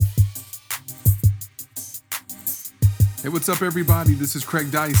Hey, what's up, everybody? This is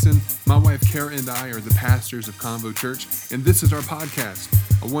Craig Dyson. My wife, Kara, and I are the pastors of Convo Church, and this is our podcast.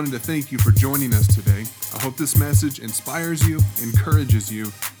 I wanted to thank you for joining us today. I hope this message inspires you, encourages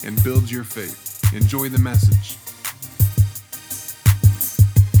you, and builds your faith. Enjoy the message.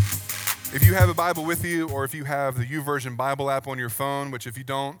 If you have a Bible with you, or if you have the YouVersion Bible app on your phone, which if you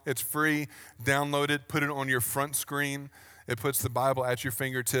don't, it's free, download it, put it on your front screen. It puts the Bible at your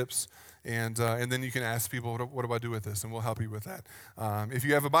fingertips. And then you can ask people, what do I do with this? And we'll help you with that. If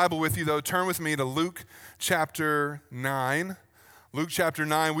you have a Bible with you, though, turn with me to Luke chapter 9. Luke chapter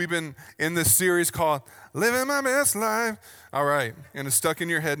 9. We've been in this series called Living My Best Life. All right. And it's stuck in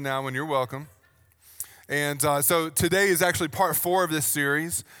your head now, and you're welcome. And so today is actually part 4 of this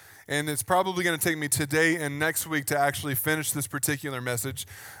series. And it's probably going to take me today and next week to actually finish this particular message.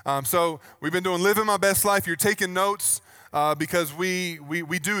 So we've been doing Living My Best Life. You're taking notes. Because we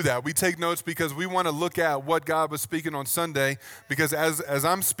do that. We take notes because we want to look at what God was speaking on Sunday, because as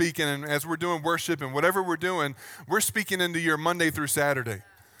I'm speaking and as we're doing worship and whatever we're doing, we're speaking into your Monday through Saturday.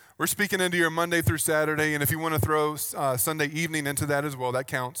 We're speaking into your Monday through Saturday, and if you want to throw Sunday evening into that as well, that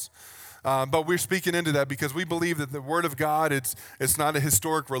counts. But we're speaking into that because we believe that the Word of God, it's not a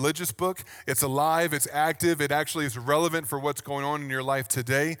historic religious book. It's alive, it's active, it actually is relevant for what's going on in your life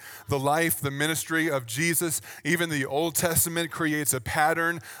today. The life, the ministry of Jesus, even the Old Testament creates a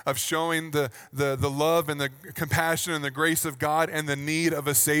pattern of showing the love and the compassion and the grace of God and the need of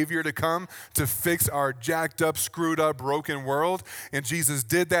a Savior to come to fix our jacked up, screwed up, broken world. And Jesus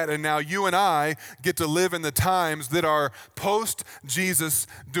did that, and now you and I get to live in the times that are post-Jesus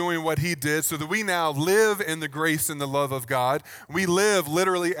doing what He did, so that we now live in the grace and the love of God. We live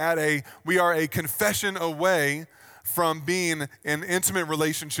literally we are a confession away from being in intimate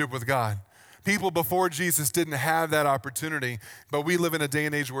relationship with God. People before Jesus didn't have that opportunity, but we live in a day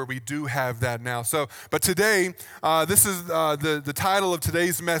and age where we do have that now. But today, this is the title of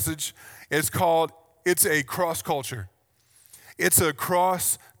today's message is called, It's a Cross Culture. It's a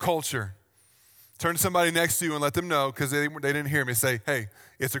cross culture. Turn to somebody next to you and let them know, because they didn't hear me, say, hey,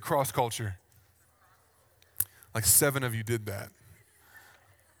 it's a cross culture. Like 7 of you did that.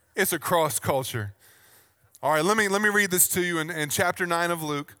 It's a cross culture. All right, let me read this to you in chapter 9 of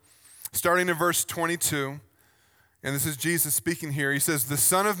Luke, starting in verse 22. And this is Jesus speaking here. He says, the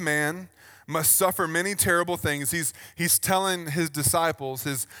Son of Man must suffer many terrible things. He's telling his disciples,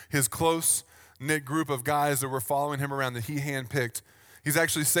 his close-knit group of guys that were following him around that he handpicked. He's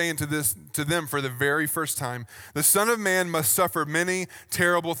actually saying to them for the very first time, the Son of Man must suffer many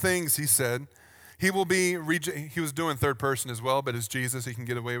terrible things, he said. He was doing third person as well, but as Jesus, he can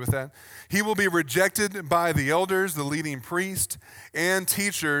get away with that. He will be rejected by the elders, the leading priest, and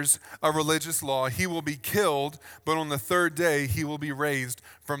teachers of religious law. He will be killed, but on the third day, he will be raised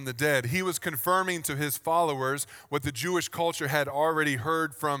from the dead. He was confirming to his followers what the Jewish culture had already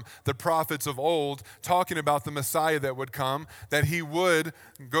heard from the prophets of old, talking about the Messiah that would come, that he would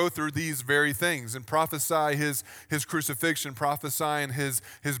go through these very things and prophesy his crucifixion, prophesying his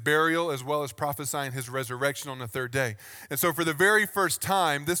burial, as well as prophesying his resurrection on the third day. And so for the very first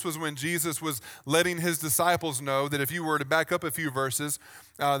time, this was when Jesus was letting his disciples know that if you were to back up a few verses,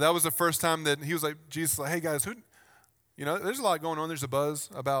 that was the first time that he was like, Jesus, like, hey guys, there's a lot going on. There's a buzz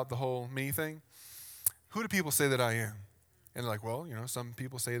about the whole me thing. Who do people say that I am? And they're like, well, some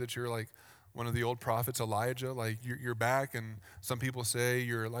people say that you're like one of the old prophets, Elijah, like you're back. And some people say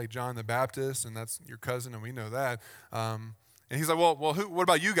you're like John the Baptist, and that's your cousin, and we know that. And he's like, well, what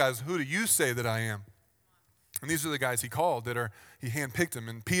about you guys? Who do you say that I am? And these are the guys he called he handpicked them.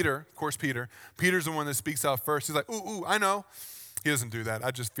 And Peter's the one that speaks out first. He's like, ooh, I know. He doesn't do that.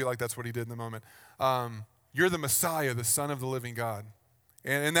 I just feel like that's what he did in the moment. You're the Messiah, the Son of the living God.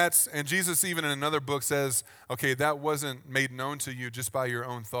 And Jesus even in another book says, okay, that wasn't made known to you just by your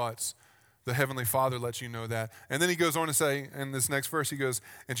own thoughts. The Heavenly Father lets you know that. And then he goes on to say, in this next verse, he goes,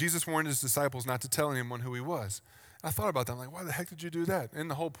 and Jesus warned his disciples not to tell anyone who he was. I thought about that. I'm like, why the heck did you do that? Isn't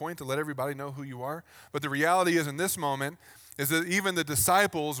the whole point to let everybody know who you are? But the reality is in this moment is that even the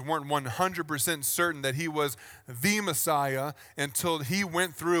disciples weren't 100% certain that he was the Messiah until he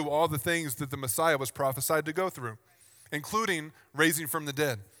went through all the things that the Messiah was prophesied to go through, including raising from the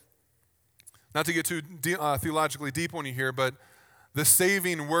dead. Not to get too theologically deep on you here, but the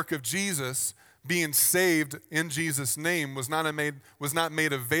saving work of Jesus, being saved in Jesus' name, was not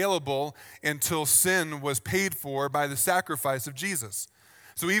made available until sin was paid for by the sacrifice of Jesus.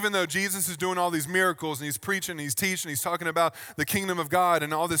 So even though Jesus is doing all these miracles and he's preaching, he's teaching, he's talking about the kingdom of God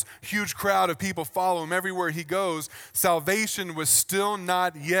and all this huge crowd of people follow him everywhere he goes, salvation was still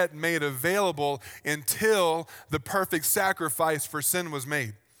not yet made available until the perfect sacrifice for sin was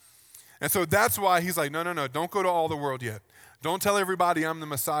made. And so that's why he's like, no, don't go to all the world yet. Don't tell everybody I'm the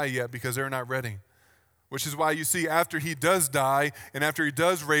Messiah yet because they're not ready. Which is why you see after he does die and after he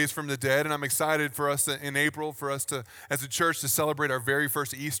does raise from the dead, and I'm excited for us in April for us to, as a church, to celebrate our very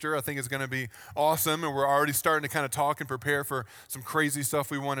first Easter. I think it's going to be awesome, and we're already starting to kind of talk and prepare for some crazy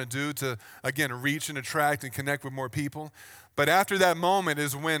stuff we want to do to, again, reach and attract and connect with more people. But after that moment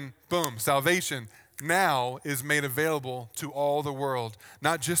is when, boom, salvation now is made available to all the world,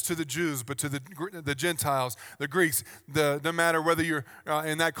 not just to the Jews, but to the Gentiles, the Greeks, no matter whether you're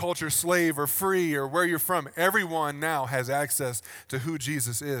in that culture slave or free or where you're from, everyone now has access to who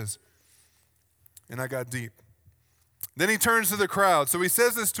Jesus is. And I got deep. Then he turns to the crowd. So he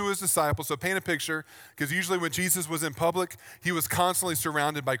says this to his disciples. So paint a picture, because usually when Jesus was in public, he was constantly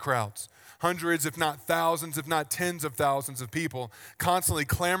surrounded by crowds. Hundreds, if not thousands, if not tens of thousands of people constantly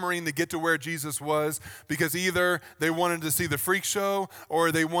clamoring to get to where Jesus was because either they wanted to see the freak show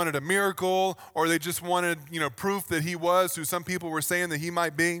or they wanted a miracle or they just wanted, proof that he was who some people were saying that he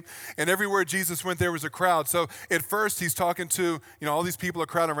might be. And everywhere Jesus went, there was a crowd. So at first he's talking to, all these people are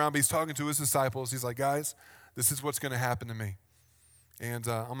crowding around, but he's talking to his disciples. He's like, guys, this is what's going to happen to me. And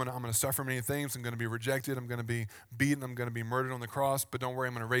I'm gonna suffer many things. I'm going to be rejected. I'm going to be beaten. I'm going to be murdered on the cross. But don't worry,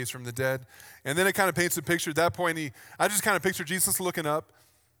 I'm going to raise from the dead. And then it kind of paints a picture. At that point, I just kind of picture Jesus looking up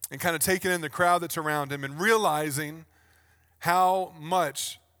and kind of taking in the crowd that's around him and realizing how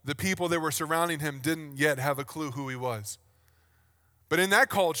much the people that were surrounding him didn't yet have a clue who he was. But in that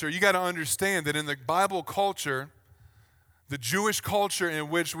culture, you got to understand that in the Bible culture, the Jewish culture in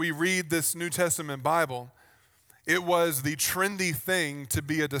which we read this New Testament Bible, it was the trendy thing to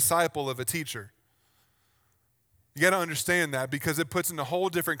be a disciple of a teacher. You got to understand that because it puts in a whole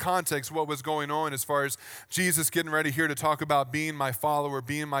different context what was going on as far as Jesus getting ready here to talk about being my follower,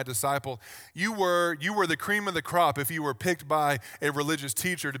 being my disciple. You were the cream of the crop if you were picked by a religious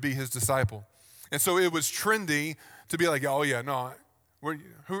teacher to be his disciple. And so it was trendy to be like, oh yeah, no, who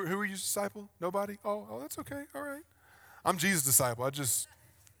are you disciple? Nobody? Oh, that's okay, all right. I'm Jesus' disciple,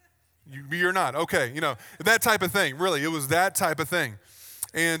 you're not. Okay, that type of thing. Really, it was that type of thing.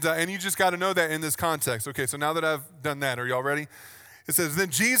 And you just got to know that in this context. Okay, so now that I've done that, are y'all ready? It says, then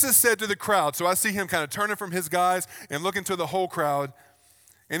Jesus said to the crowd, so I see him kind of turning from his guys and looking to the whole crowd.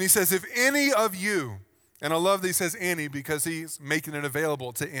 And he says, if any of you, and I love that he says any because he's making it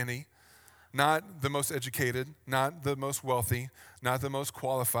available to any, not the most educated, not the most wealthy, not the most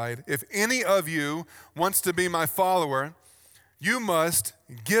qualified. If any of you wants to be my follower, you must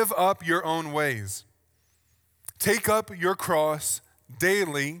give up your own ways. Take up your cross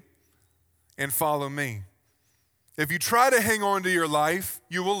daily and follow me. If you try to hang on to your life,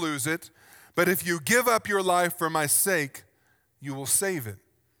 you will lose it. But if you give up your life for my sake, you will save it.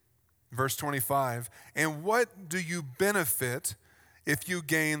 Verse 25, and what do you benefit if you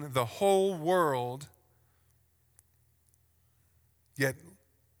gain the whole world, yet,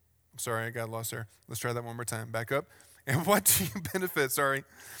 I'm sorry, I got lost there. Let's try that one more time. Back up. And what do you benefit,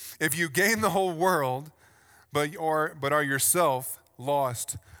 if you gain the whole world, but are yourself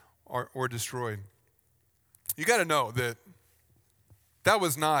lost or destroyed? You got to know that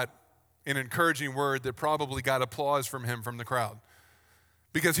was not an encouraging word that probably got applause from him from the crowd.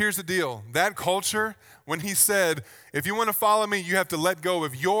 Because here's the deal. That culture, when he said, if you want to follow me, you have to let go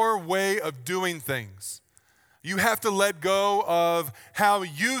of your way of doing things. You have to let go of how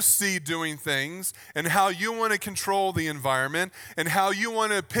you see doing things and how you want to control the environment and how you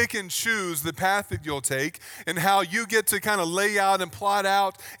want to pick and choose the path that you'll take and how you get to kind of lay out and plot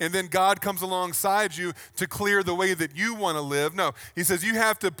out and then God comes alongside you to clear the way that you want to live. No, he says you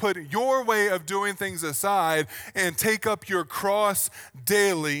have to put your way of doing things aside and take up your cross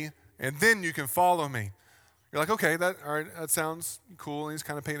daily and then you can follow me. You're like, okay, all right, that sounds cool. And he's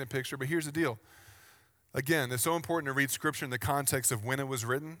kind of painting a picture, but here's the deal. Again, it's so important to read Scripture in the context of when it was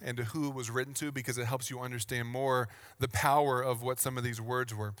written and to who it was written to because it helps you understand more the power of what some of these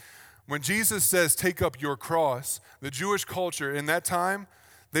words were. When Jesus says, take up your cross, the Jewish culture in that time,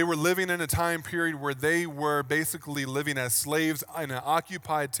 they were living in a time period where they were basically living as slaves in an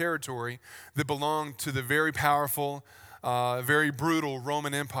occupied territory that belonged to the very powerful, very brutal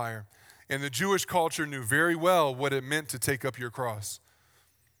Roman Empire. And the Jewish culture knew very well what it meant to take up your cross.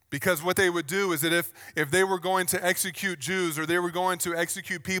 Because what they would do is that if they were going to execute Jews or they were going to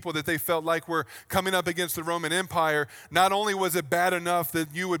execute people that they felt like were coming up against the Roman Empire, not only was it bad enough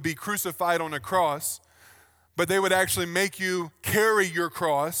that you would be crucified on a cross, but they would actually make you carry your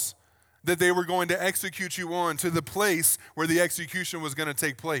cross that they were going to execute you on to the place where the execution was going to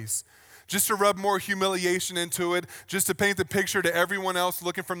take place. just to rub more humiliation into it, just to paint the picture to everyone else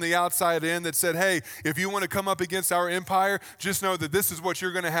looking from the outside in that said, hey, if you want to come up against our empire, just know that this is what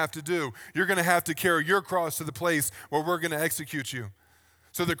you're going to have to do. You're going to have to carry your cross to the place where we're going to execute you.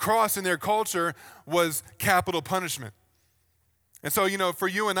 So the cross in their culture was capital punishment. And so, for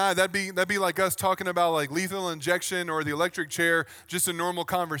you and I, that'd be like us talking about like lethal injection or the electric chair, just a normal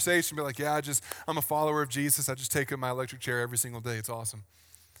conversation. Be like, yeah, I'm a follower of Jesus. I just take my electric chair every single day. It's awesome.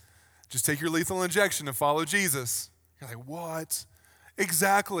 Just take your lethal injection and follow Jesus. You're like, what?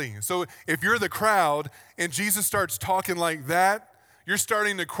 Exactly. So if you're the crowd and Jesus starts talking like that, you're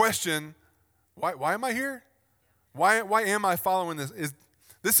starting to question, why am I here? Why am I following this?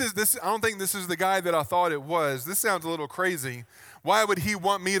 I don't think this is the guy that I thought it was. This sounds a little crazy. Why would he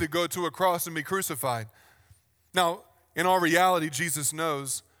want me to go to a cross and be crucified? Now, in all reality, Jesus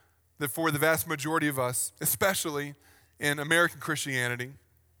knows that for the vast majority of us, especially in American Christianity,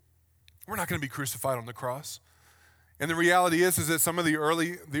 we're not going to be crucified on the cross. And the reality is that some of the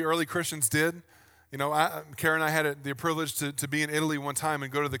early Christians did. Karen and I had the privilege to be in Italy one time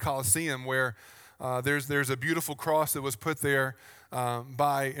and go to the Colosseum where there's a beautiful cross that was put there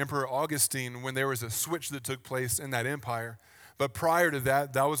by Emperor Augustine when there was a switch that took place in that empire. But prior to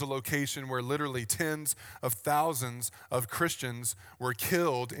that, that was a location where literally tens of thousands of Christians were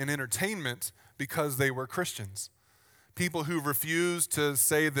killed in entertainment because they were Christians. People who refused to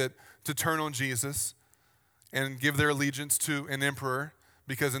turn on Jesus and give their allegiance to an emperor,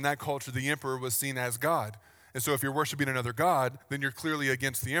 because in that culture, the emperor was seen as God. And so if you're worshiping another God, then you're clearly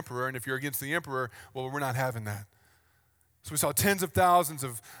against the emperor. And if you're against the emperor, well, we're not having that. So we saw tens of thousands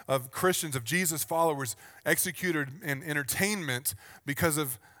of Christians, of Jesus followers, executed in entertainment because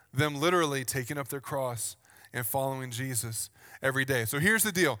of them literally taking up their cross and following Jesus every day. So here's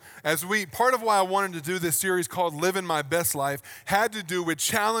the deal. Part of why I wanted to do this series called Living My Best Life had to do with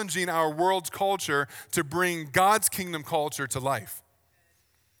challenging our world's culture to bring God's kingdom culture to life.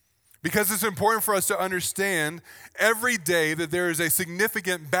 Because it's important for us to understand every day that there is a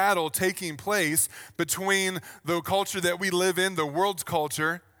significant battle taking place between the culture that we live in, the world's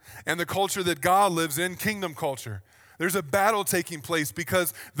culture, and the culture that God lives in, kingdom culture. There's a battle taking place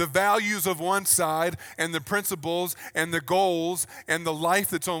because the values of one side and the principles and the goals and the life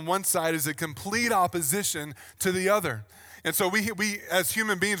that's on one side is a complete opposition to the other. And so we as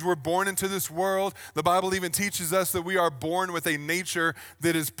human beings, we're born into this world. The Bible even teaches us that we are born with a nature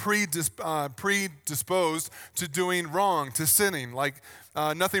that is predisposed to doing wrong, to sinning. Like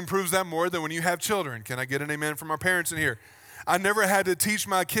nothing proves that more than when you have children. Can I get an amen from our parents in here? I never had to teach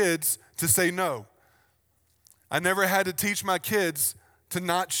my kids to say no. I never had to teach my kids to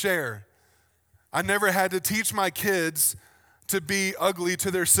not share. I never had to teach my kids to be ugly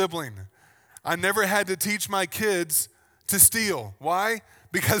to their sibling. I never had to teach my kids to steal. Why?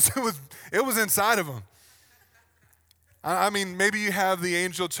 Because it was inside of them. I mean, maybe you have the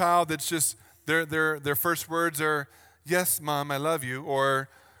angel child that's just their first words are, "Yes, Mom, I love you," or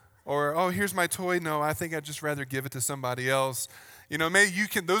 "Oh, here's my toy. No, I think I'd just rather give it to somebody else." Maybe you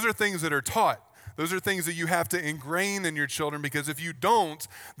can. Those are things that are taught. Those are things that you have to ingrain in your children, because if you don't,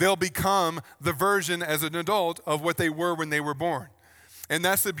 they'll become the version as an adult of what they were when they were born. And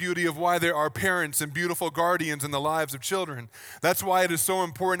that's the beauty of why there are parents and beautiful guardians in the lives of children. That's why it is so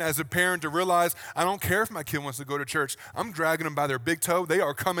important as a parent to realize, I don't care if my kid wants to go to church. I'm dragging them by their big toe. They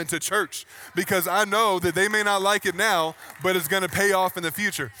are coming to church because I know that they may not like it now, but it's going to pay off in the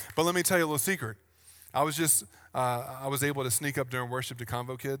future. But let me tell you a little secret. I was able to sneak up during worship to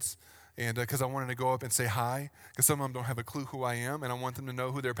Convo kids. And because I wanted to go up and say hi, because some of them don't have a clue who I am, and I want them to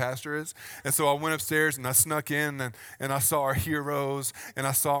know who their pastor is. And so I went upstairs and I snuck in, and I saw our heroes, and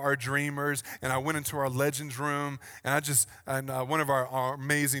I saw our dreamers, and I went into our legends room, and one of our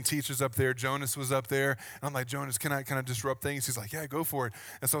amazing teachers up there, Jonas, was up there. And I'm like, Jonas, can I disrupt things? He's like, yeah, go for it.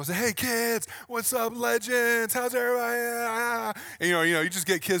 And so I said, hey kids, what's up, legends? How's everybody? And you just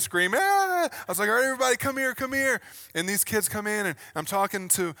get kids screaming. Ah! I was like, all right, everybody, come here. And these kids come in, and I'm talking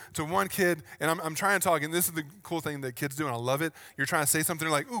to one kid, and I'm trying to talk, and this is the cool thing that kids do, and I love it. You're trying to say something,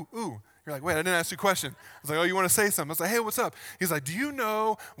 they're like, ooh. You're like, wait, I didn't ask you a question. I was like, oh, you want to say something? I was like, hey, what's up? He's like, do you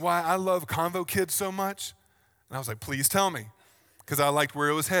know why I love Convo kids so much? And I was like, please tell me, because I liked where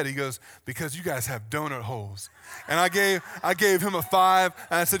it was headed. He goes, because you guys have donut holes. And I gave him a 5,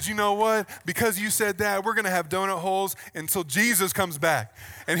 and I said, you know what? Because you said that, we're going to have donut holes until Jesus comes back.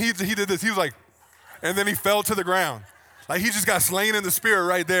 And he did this. He was like, and then he fell to the ground. Like he just got slain in the spirit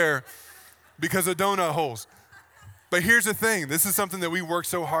right there because of donut holes. But here's the thing. This is something that we work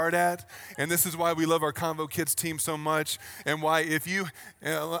so hard at, and this is why we love our Convo Kids team so much, and why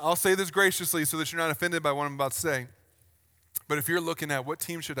I'll say this graciously so that you're not offended by what I'm about to say, but if you're looking at what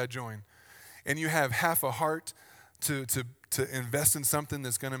team should I join, and you have half a heart to invest in something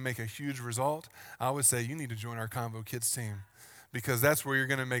that's going to make a huge result, I would say you need to join our Convo Kids team, because that's where you're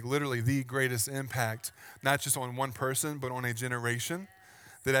going to make literally the greatest impact, not just on one person, but on a generation.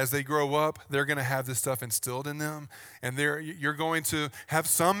 That as they grow up, they're going to have this stuff instilled in them, and you're going to have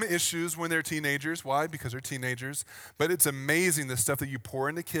some issues when they're teenagers. Why? Because they're teenagers. But it's amazing the stuff that you pour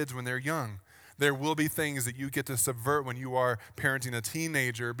into kids when they're young. There will be things that you get to subvert when you are parenting a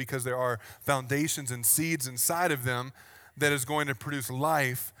teenager, because there are foundations and seeds inside of them that is going to produce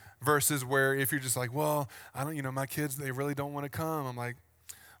life, versus where if you're just like, well, I don't, my kids, they really don't want to come. I'm like,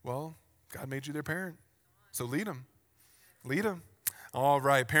 well, God made you their parent, so lead them. Lead them. All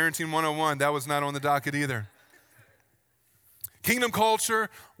right, Parenting 101, that was not on the docket either. Kingdom culture,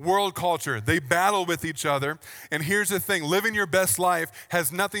 world culture, they battle with each other. And here's the thing, living your best life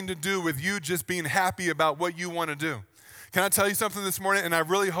has nothing to do with you just being happy about what you want to do. Can I tell you something this morning? And I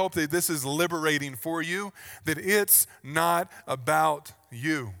really hope that this is liberating for you, that it's not about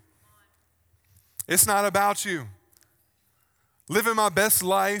you. It's not about you. Living my best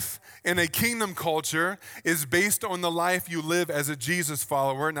life in a kingdom culture is based on the life you live as a Jesus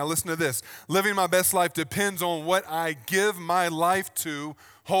follower. Now listen to this. Living my best life depends on what I give my life to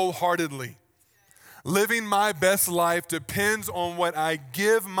wholeheartedly. Living my best life depends on what I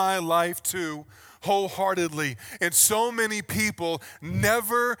give my life to wholeheartedly. And so many people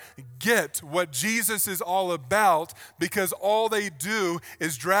never get what Jesus is all about, because all they do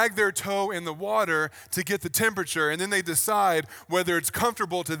is drag their toe in the water to get the temperature, and then they decide whether it's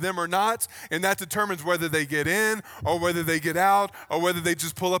comfortable to them or not, and that determines whether they get in or whether they get out or whether they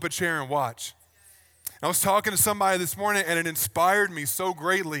just pull up a chair and watch. I was talking to somebody this morning, and it inspired me so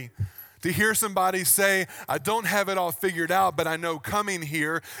greatly to hear somebody say, I don't have it all figured out, but I know coming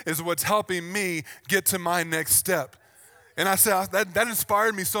here is what's helping me get to my next step. And I said, that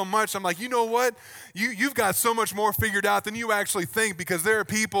inspired me so much. I'm like, you know what? You've got so much more figured out than you actually think, because there are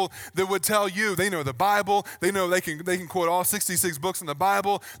people that would tell you they know the Bible. They know they can quote all 66 books in the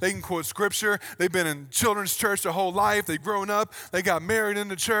Bible. They can quote scripture. They've been in children's church their whole life. They've grown up. They got married in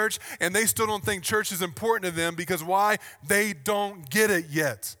the church, and they still don't think church is important to them, because why? They don't get it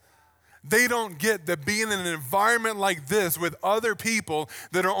yet. They don't get that being in an environment like this with other people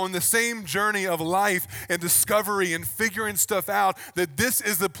that are on the same journey of life and discovery and figuring stuff out, that this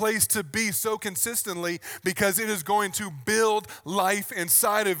is the place to be so consistently, because it is going to build life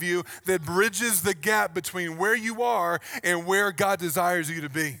inside of you that bridges the gap between where you are and where God desires you to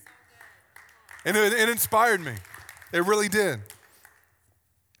be. And it inspired me. It really did.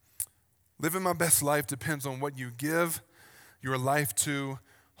 Living my best life depends on what you give your life to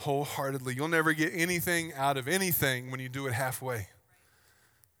wholeheartedly. You'll never get anything out of anything when you do it halfway.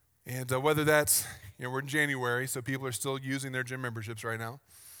 And whether that's, we're in January, so people are still using their gym memberships right now.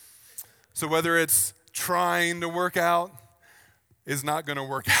 So whether it's trying to work out is not going to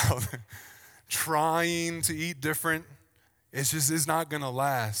work out. Trying to eat different, is not going to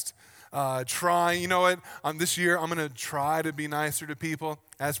last. Trying, this year I'm going to try to be nicer to people.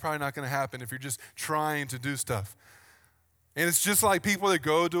 That's probably not going to happen if you're just trying to do stuff. And it's just like people that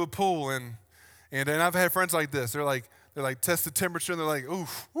go to a pool, and I've had friends like this. They're like test the temperature, and they're like,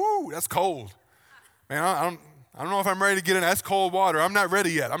 oof, woo, that's cold. Man, I don't know if I'm ready to get in. That's cold water. I'm not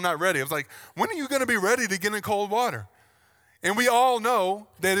ready yet. I'm not ready. I was like, when are you going to be ready to get in cold water? And we all know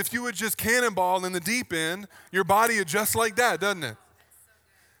that if you would just cannonball in the deep end, your body adjusts like that, doesn't it?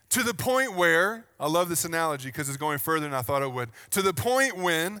 To the point where, I love this analogy because it's going further than I thought it would. To the point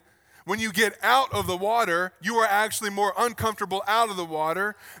when you get out of the water, you are actually more uncomfortable out of the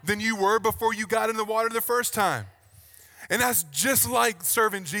water than you were before you got in the water the first time. And that's just like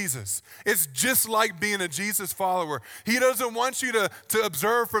serving Jesus. It's just like being a Jesus follower. He doesn't want you to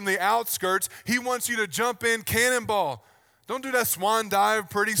observe from the outskirts. He wants you to jump in, cannonball. Don't do that swan dive,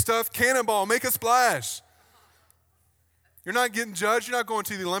 pretty stuff. Cannonball, make a splash. You're not getting judged. You're not going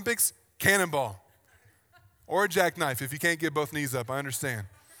to the Olympics. Cannonball. Or a jackknife if you can't get both knees up. I understand.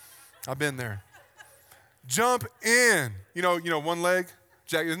 I've been there. Jump in. You know, one leg.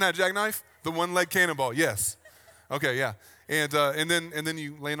 Isn't that a jackknife? The one leg cannonball. Yes. Okay, yeah. And then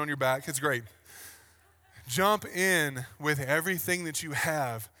you land on your back. It's great. Jump in with everything that you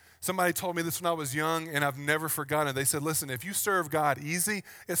have. Somebody told me this when I was young, and I've never forgotten it. They said, listen, if you serve God easy,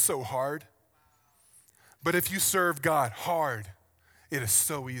 it's so hard. But if you serve God hard, it is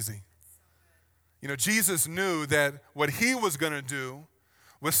so easy. Jesus knew that what he was going to do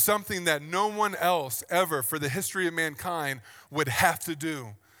was something that no one else ever for the history of mankind would have to do,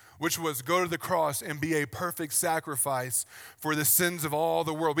 which was go to the cross and be a perfect sacrifice for the sins of all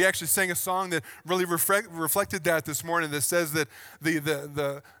the world. We actually sang a song that really reflected that this morning that says that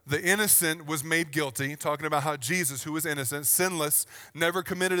the innocent was made guilty, talking about how Jesus, who was innocent, sinless, never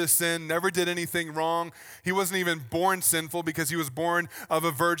committed a sin, never did anything wrong. He wasn't even born sinful because he was born of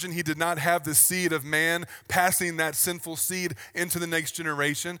a virgin. He did not have the seed of man passing that sinful seed into the next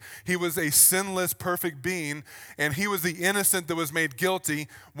generation. He was a sinless, perfect being, and he was the innocent that was made guilty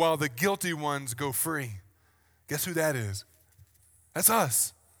while the guilty ones go free. Guess who that is? That's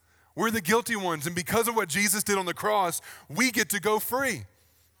us. We're the guilty ones, and because of what Jesus did on the cross, we get to go free.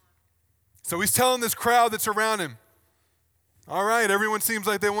 So he's telling this crowd that's around him, all right, everyone seems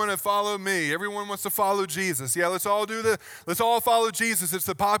like they want to follow me. Everyone wants to follow Jesus. Yeah, let's all follow Jesus. It's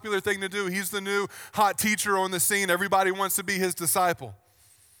the popular thing to do. He's the new hot teacher on the scene. Everybody wants to be his disciple.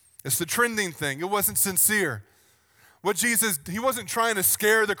 It's the trending thing. It wasn't sincere. He wasn't trying to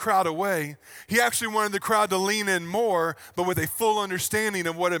scare the crowd away. He actually wanted the crowd to lean in more, but with a full understanding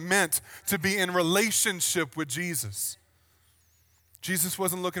of what it meant to be in relationship with Jesus. Jesus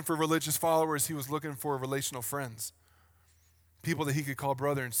wasn't looking for religious followers. He was looking for relational friends. People that he could call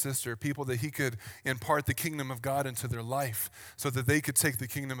brother and sister, people that he could impart the kingdom of God into their life so that they could take the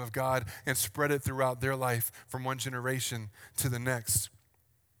kingdom of God and spread it throughout their life from one generation to the next.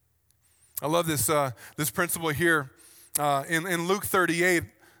 I love this principle here. In Luke 38,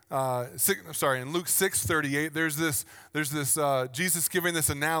 in Luke 6:38, there's this Jesus giving this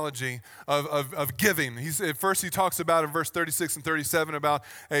analogy of giving. At first he talks about in verse 36 and 37 about,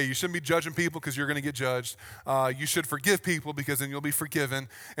 hey, you shouldn't be judging people because you're going to get judged. You should forgive people because then you'll be forgiven.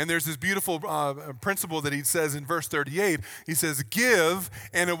 And there's this beautiful principle that he says in verse 38. He says, give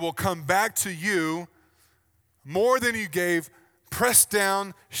and it will come back to you more than you gave, pressed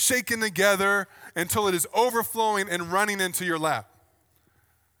down, shaken together until it is overflowing and running into your lap.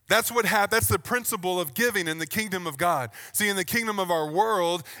 That's that's the principle of giving in the kingdom of God. See, in the kingdom of our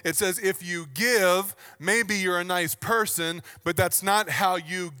world, it says if you give, maybe you're a nice person, but that's not how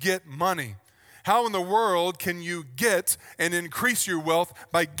you get money. How in the world can you get and increase your wealth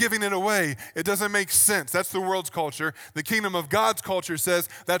by giving it away? It doesn't make sense. That's the world's culture. The kingdom of God's culture says,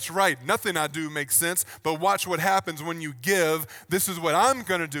 that's right, nothing I do makes sense, but watch what happens when you give. This is what I'm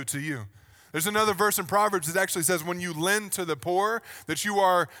going to do to you. There's another verse in Proverbs that actually says when you lend to the poor, that you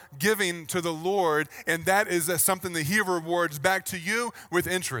are giving to the Lord, and that is something that he rewards back to you with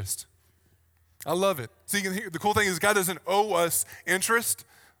interest. I love it. See, the cool thing is God doesn't owe us interest,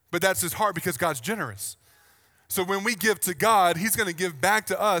 but that's his heart because God's generous. So when we give to God, he's going to give back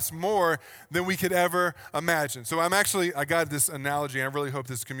to us more than we could ever imagine. So I got this analogy, and I really hope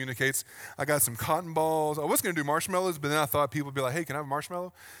this communicates. I got some cotton balls. I was going to do marshmallows, but then I thought people would be like, hey, can I have a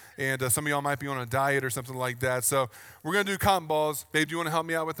marshmallow? And some of y'all might be on a diet or something like that. So we're going to do cotton balls. Babe, do you want to help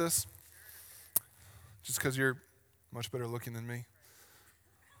me out with this? Just because you're much better looking than me.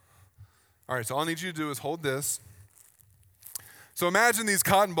 All right, so all I need you to do is hold this. So imagine these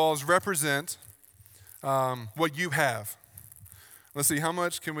cotton balls represent what you have. Let's see, how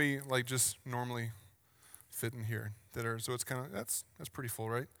much can we just normally fit in here? So it's kind of, that's pretty full,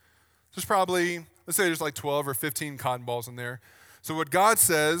 right? There's probably, let's say there's 12 or 15 cotton balls in there. So what God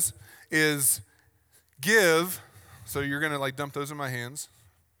says is give, so you're going to dump those in my hands.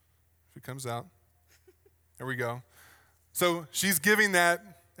 If it comes out. There we go. So she's giving that,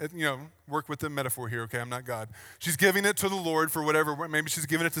 work with the metaphor here, okay? I'm not God. She's giving it to the Lord for whatever. Maybe she's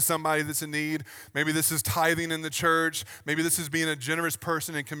giving it to somebody that's in need. Maybe this is tithing in the church. Maybe this is being a generous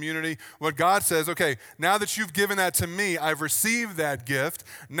person in community. What God says, okay, now that you've given that to me, I've received that gift.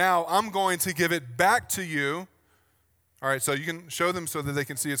 Now I'm going to give it back to you. All right, so you can show them so that they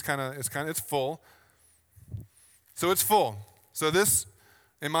can see it's full. So it's full. So this,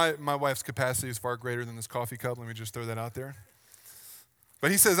 and my wife's capacity is far greater than this coffee cup. Let me just throw that out there.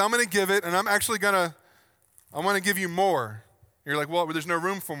 But he says, I'm going to give it, and I want to give you more. You're like, well, there's no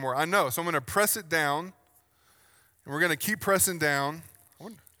room for more. I know, so I'm going to press it down, and we're going to keep pressing down.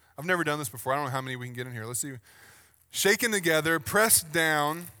 I've never done this before. I don't know how many we can get in here. Let's see. Shaken together, pressed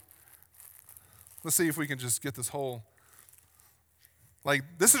down. Let's see if we can just get this whole.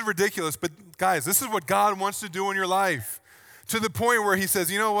 This is ridiculous, but guys, this is what God wants to do in your life. To the point where he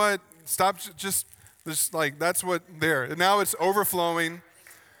says, you know what? Stop, that's what there. And now it's overflowing.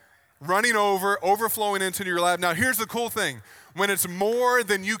 Running over, overflowing into your lap. Now, here's the cool thing. When it's more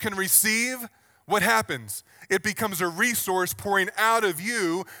than you can receive, what happens? It becomes a resource pouring out of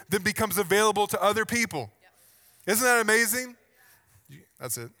you that becomes available to other people. Yep. Isn't that amazing?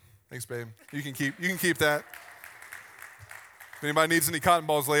 That's it. Thanks, babe. You can keep that. If anybody needs any cotton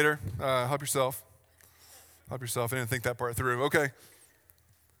balls later, help yourself. Help yourself. I didn't think that part through. Okay.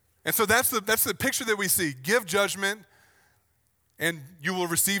 And so that's the picture that we see. Give judgment, and you will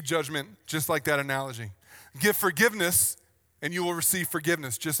receive judgment, just like that analogy. Give forgiveness, and you will receive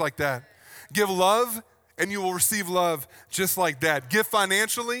forgiveness, just like that. Give love, and you will receive love, just like that. Give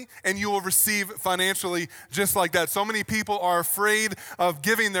financially, and you will receive financially, just like that. So many people are afraid of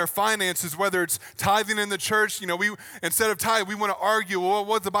giving their finances, whether it's tithing in the church. We instead of tithe, we want to argue, well,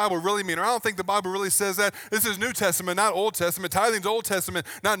 what does the Bible really mean? Or I don't think the Bible really says that. This is New Testament, not Old Testament. Tithing's Old Testament,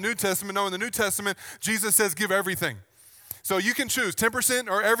 not New Testament. No, in the New Testament, Jesus says give everything. So you can choose 10%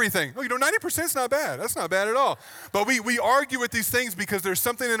 or everything. 90% is not bad. That's not bad at all. But we argue with these things because there's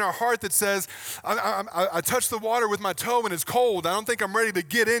something in our heart that says, I touched the water with my toe and it's cold. I don't think I'm ready to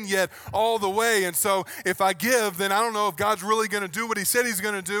get in yet all the way. And so if I give, then I don't know if God's really going to do what he said he's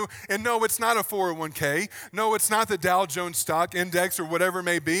going to do. And no, it's not a 401k. No, it's not the Dow Jones stock index or whatever it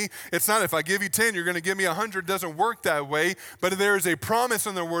may be. It's not if I give you 10, you're going to give me 100. It doesn't work that way. But there is a promise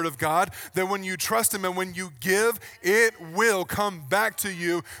in the Word of God that when you trust him and when you give, it will come back to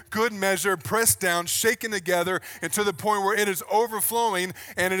you, good measure, pressed down, shaken together, and to the point where it is overflowing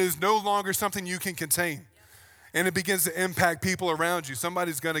and it is no longer something you can contain. And it begins to impact people around you.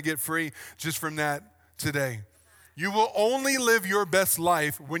 Somebody's going to get free just from that today. You will only live your best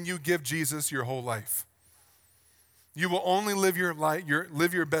life when you give Jesus your whole life. You will only live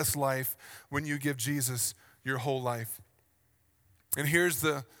your best life when you give Jesus your whole life. And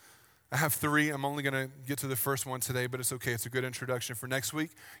I have 3. I'm only going to get to the first one today, but it's okay. It's a good introduction for next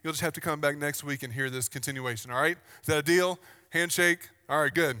week. You'll just have to come back next week and hear this continuation, all right? Is that a deal? Handshake? All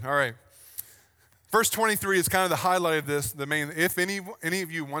right, good. All right. Verse 23 is kind of the highlight of this. If any of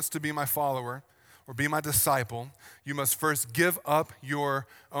you wants to be my follower or be my disciple, you must first give up your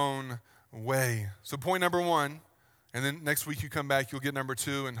own way. So point number 1, and then next week you come back, you'll get number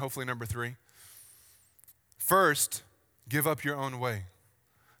 2 and hopefully number 3. First, give up your own way.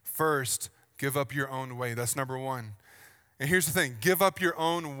 First, give up your own way. That's number 1. And here's the thing. Give up your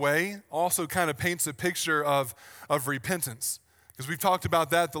own way also kind of paints a picture of repentance. Because we've talked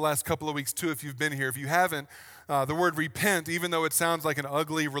about that the last couple of weeks too if you've been here. If you haven't, the word repent, even though it sounds like an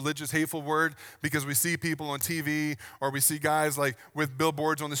ugly, religious, hateful word, because we see people on TV or we see guys like with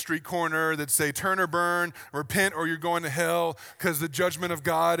billboards on the street corner that say, turn or burn, repent or you're going to hell because the judgment of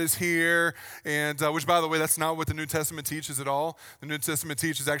God is here. And which, by the way, that's not what the New Testament teaches at all. The New Testament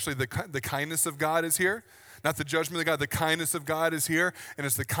teaches actually the kindness of God is here. Not the judgment of God, the kindness of God is here. And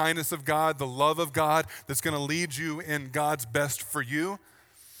it's the kindness of God, the love of God that's going to lead you in God's best for you.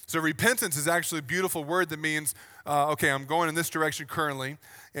 So repentance is actually a beautiful word that means, okay, I'm going in this direction currently,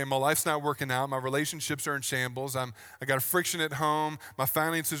 and my life's not working out. My relationships are in shambles. I got a friction at home. My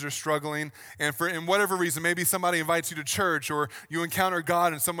finances are struggling. And for in whatever reason, maybe somebody invites you to church or you encounter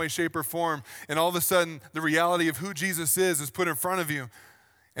God in some way, shape, or form, and all of a sudden the reality of who Jesus is put in front of you.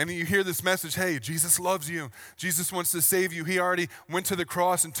 And you hear this message, hey, Jesus loves you. Jesus wants to save you. He already went to the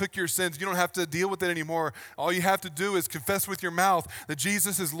cross and took your sins. You don't have to deal with it anymore. All you have to do is confess with your mouth that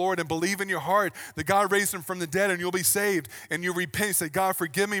Jesus is Lord and believe in your heart that God raised him from the dead and you'll be saved. And you repent, say, God,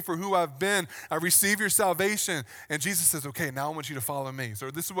 forgive me for who I've been. I receive your salvation. And Jesus says, okay, now I want you to follow me.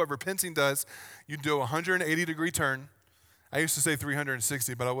 So this is what repenting does. You do a 180-degree turn. I used to say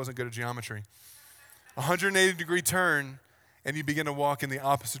 360, but I wasn't good at geometry. 180-degree turn. And you begin to walk in the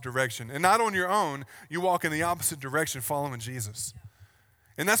opposite direction. And not on your own, you walk in the opposite direction following Jesus.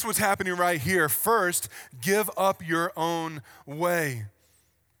 And that's what's happening right here. First, give up your own way.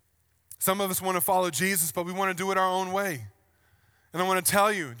 Some of us want to follow Jesus, but we want to do it our own way. And I want to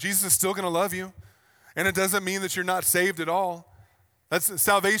tell you, Jesus is still going to love you. And it doesn't mean that you're not saved at all.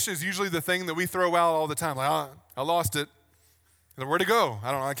 Salvation is usually the thing that we throw out all the time. Like, I lost it. Where'd it go? I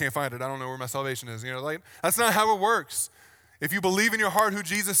don't know. I can't find it. I don't know where my salvation is. That's not how it works. If you believe in your heart who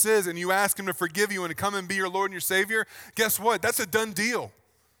Jesus is and you ask him to forgive you and to come and be your Lord and your Savior, guess what? That's a done deal.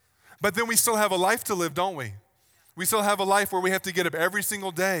 But then we still have a life to live, don't we? We still have a life where we have to get up every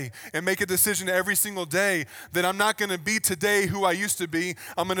single day and make a decision every single day that I'm not going to be today who I used to be.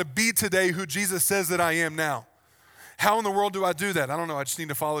 I'm going to be today who Jesus says that I am now. How in the world do I do that? I don't know. I just need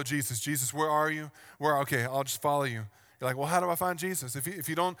to follow Jesus. Jesus, where are you? Okay, I'll just follow you. You're like, well, how do I find Jesus? If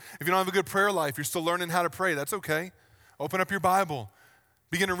you don't have a good prayer life, you're still learning how to pray. That's okay. Open up your Bible.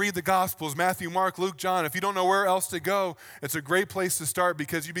 Begin to read the Gospels, Matthew, Mark, Luke, John. If you don't know where else to go, it's a great place to start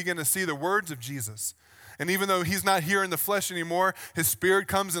because you begin to see the words of Jesus. And even though he's not here in the flesh anymore, his spirit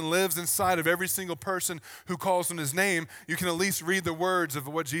comes and lives inside of every single person who calls on his name. You can at least read the words of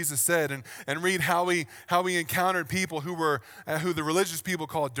what Jesus said and read how he encountered people who the religious people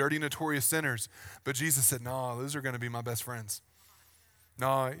called dirty, notorious sinners. But Jesus said, no, those are going to be my best friends.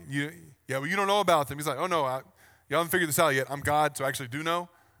 No, you don't know about them. He's like, oh no, you haven't figured this out yet. I'm God, so I actually do know.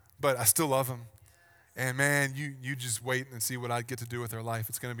 but I still love them. And man, you just wait and see what I get to do with their life.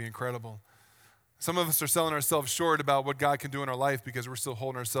 It's going to be incredible. Some of us are selling ourselves short about what God can do in our life because we're still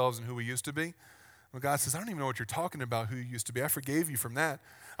holding ourselves in who we used to be. When God says, I don't even know what you're talking about, who you used to be. I forgave you from that.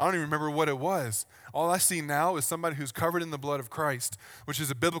 I don't even remember what it was. All I see now is somebody who's covered in the blood of Christ, which is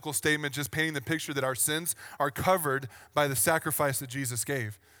a biblical statement just painting the picture that our sins are covered by the sacrifice that Jesus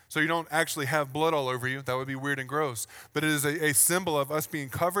gave. So you don't actually have blood all over you. That would be weird and gross. But it is a symbol of us being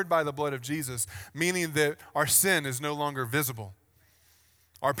covered by the blood of Jesus, meaning that our sin is no longer visible.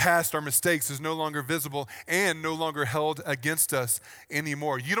 Our past, our mistakes is no longer visible and no longer held against us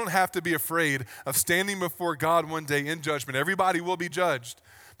anymore. You don't have to be afraid of standing before God one day in judgment. Everybody will be judged,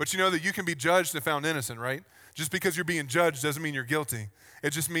 but you know that you can be judged and found innocent, right? Just because you're being judged doesn't mean you're guilty.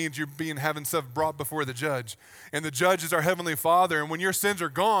 It just means you're having stuff brought before the judge. And the judge is our Heavenly Father. And when your sins are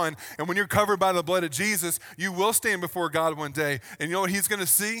gone and when you're covered by the blood of Jesus, you will stand before God one day. And you know what He's going to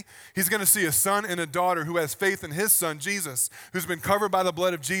see? He's going to see a son and a daughter who has faith in His Son, Jesus, who's been covered by the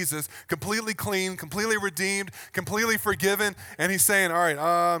blood of Jesus, completely clean, completely redeemed, completely forgiven. And He's saying, all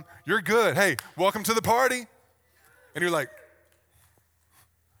right, you're good. Hey, welcome to the party. And you're like,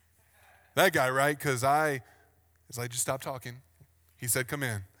 that guy, right? Because it's like, just stop talking. He said, come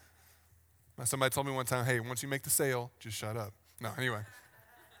in. Somebody told me one time, hey, once you make the sale, just shut up. No, anyway,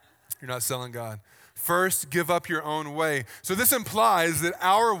 you're not selling God. First, give up your own way. So this implies that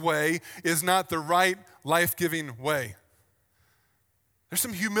our way is not the right life-giving way. There's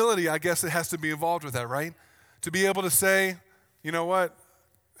some humility, I guess, that has to be involved with that, right? To be able to say, you know what?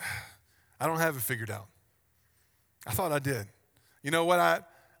 I don't have it figured out. I thought I did. You know what?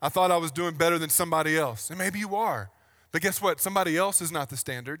 I thought I was doing better than somebody else. And maybe you are. But guess what? Somebody else is not the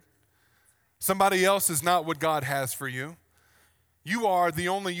standard. Somebody else is not what God has for you. You are the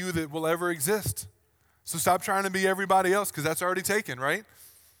only you that will ever exist. So stop trying to be everybody else because that's already taken, right?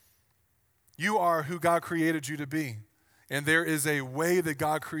 You are who God created you to be. And there is a way that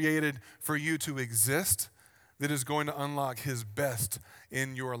God created for you to exist that is going to unlock His best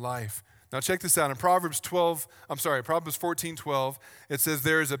in your life. Now check this out. In Proverbs 14:12, it says,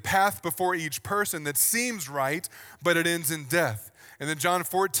 there is a path before each person that seems right, but it ends in death. And then John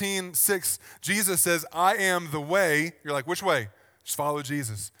 14:6, Jesus says, I am the way. You're like, which way? Just follow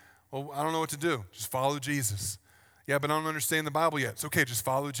Jesus. Well, I don't know what to do. Just follow Jesus. Yeah, but I don't understand the Bible yet. It's okay, just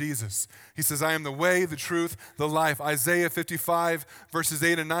follow Jesus. He says, I am the way, the truth, the life. Isaiah 55, verses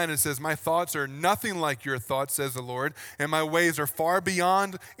 8 and 9, it says, my thoughts are nothing like your thoughts, says the Lord, and my ways are far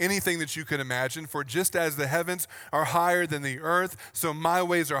beyond anything that you could imagine. For just as the heavens are higher than the earth, so my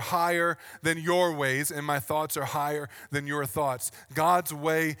ways are higher than your ways, and my thoughts are higher than your thoughts. God's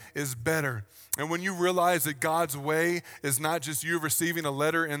way is better. And when you realize that God's way is not just you receiving a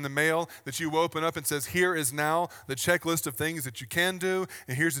letter in the mail that you open up and says, here is now the checklist of things that you can do,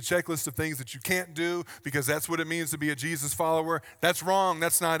 and here's the checklist of things that you can't do, because that's what it means to be a Jesus follower. That's wrong.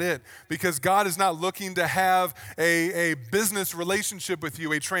 That's not it. Because God is not looking to have a business relationship with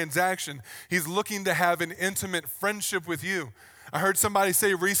you, a transaction. He's looking to have an intimate friendship with you. I heard somebody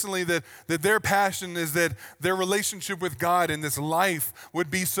say recently that their passion is that their relationship with God in this life would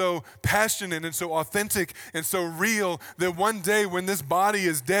be so passionate and so authentic and so real that one day when this body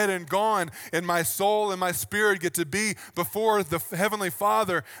is dead and gone and my soul and my spirit get to be before the Heavenly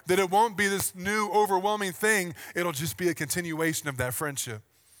Father, that it won't be this new overwhelming thing. It'll just be a continuation of that friendship.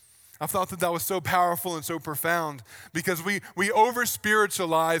 I thought that was so powerful and so profound because we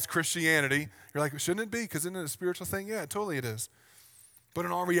over-spiritualize Christianity. You're like, shouldn't it be? Because isn't it a spiritual thing? Yeah, totally it is. But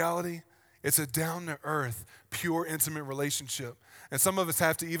in all reality, it's a down-to-earth, pure, intimate relationship. And some of us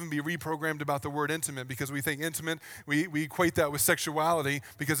have to even be reprogrammed about the word intimate because we think intimate, we equate that with sexuality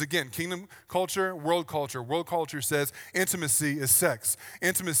because, again, kingdom culture. World culture says intimacy is sex.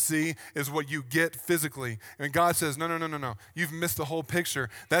 Intimacy is what you get physically. And God says, no. You've missed the whole picture.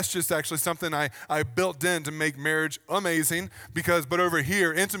 That's just actually something I built in to make marriage amazing but over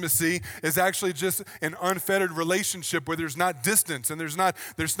here, intimacy is actually just an unfettered relationship where there's not distance and there's not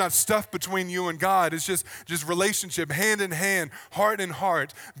stuff between you and God. It's just relationship, hand in hand, heart in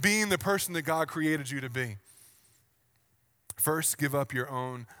heart, being the person that God created you to be. First, give up your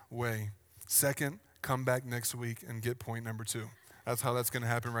own way. Second, come back next week and get point number 2. That's how that's going to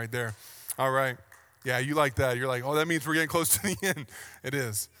happen right there. All right. Yeah, you like that. You're like, oh, that means we're getting close to the end. It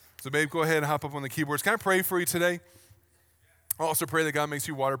is. So, babe, go ahead and hop up on the keyboards. Can I pray for you today? I also pray that God makes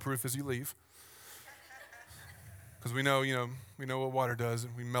you waterproof as you leave. Because we know what water does.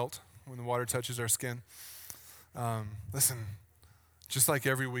 We melt when the water touches our skin. Listen, just like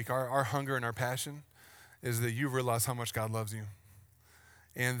every week, our hunger and our passion is that you realize how much God loves you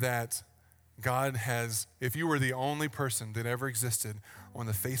and that God has, if you were the only person that ever existed on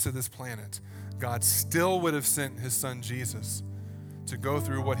the face of this planet, God still would have sent his son Jesus to go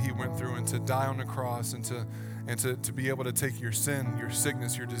through what he went through and to die on the cross and to be able to take your sin, your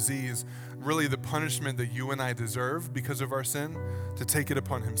sickness, your disease, really the punishment that you and I deserve because of our sin, to take it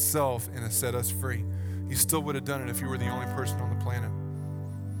upon himself and to set us free. He still would have done it if you were the only person on the planet.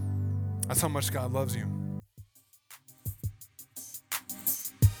 That's how much God loves you.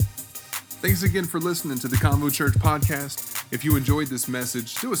 Thanks again for listening to the Convo Church podcast. If you enjoyed this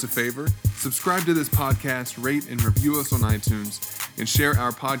message, do us a favor, subscribe to this podcast, rate and review us on iTunes, and share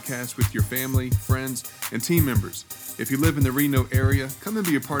our podcast with your family, friends, and team members. If you live in the Reno area, come and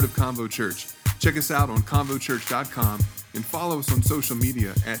be a part of Convo Church. Check us out on convochurch.com and follow us on social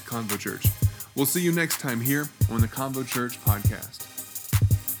media at Convo Church. We'll see you next time here on the Convo Church podcast.